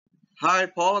Hi,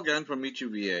 Paul again from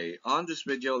MeetUVA. On this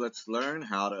video, let's learn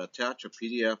how to attach a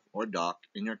PDF or doc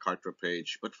in your Kartra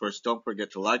page. But first, don't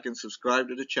forget to like and subscribe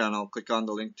to the channel. Click on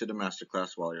the link to the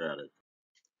masterclass while you're at it.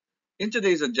 In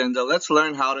today's agenda, let's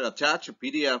learn how to attach a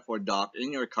PDF or doc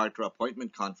in your Kartra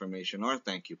appointment confirmation or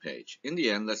thank you page. In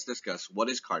the end, let's discuss what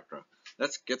is Kartra.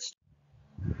 Let's get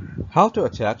started. How to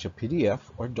attach a PDF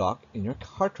or doc in your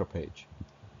Kartra page.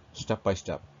 Step by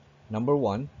step. Number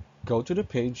 1, go to the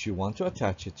page you want to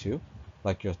attach it to,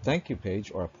 like your thank you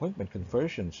page or appointment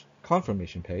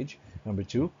confirmation page. Number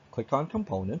 2, click on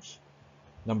Components.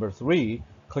 Number 3,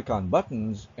 click on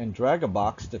Buttons and drag a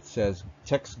box that says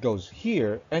Text Goes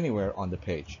Here anywhere on the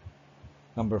page.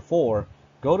 Number 4,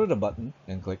 go to the button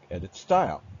and click Edit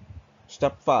Style.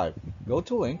 Step 5, go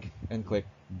to Link and click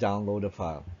Download a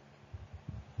File.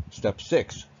 Step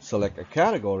 6, select a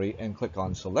category and click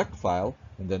on Select File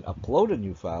and then upload a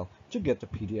new file to get the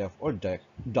PDF or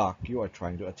doc you are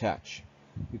trying to attach.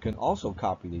 You can also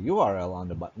copy the URL on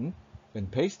the button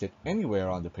and paste it anywhere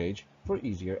on the page for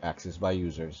easier access by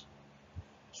users.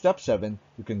 Step 7,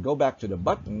 you can go back to the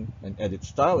button and edit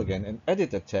style again and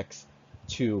edit the text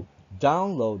to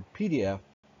Download PDF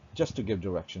just to give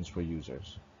directions for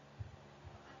users.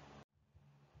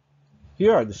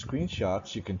 Here are the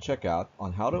screenshots you can check out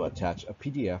on how to attach a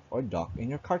PDF or doc in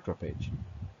your Kartra page.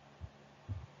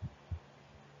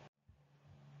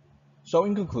 So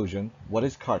in conclusion, what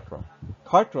is Kartra?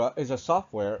 Kartra is a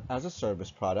software as a service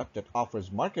product that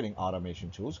offers marketing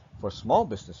automation tools for small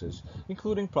businesses,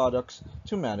 including products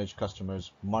to manage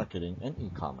customers' marketing and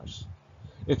e-commerce.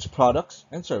 Its products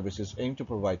and services aim to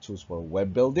provide tools for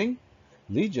web building,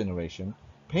 lead generation,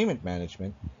 payment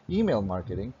management, email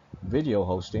marketing, video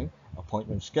hosting,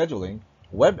 appointment scheduling,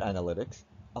 web analytics,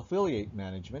 affiliate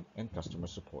management, and customer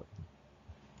support.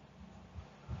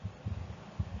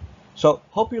 So,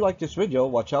 hope you like this video.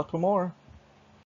 Watch out for more.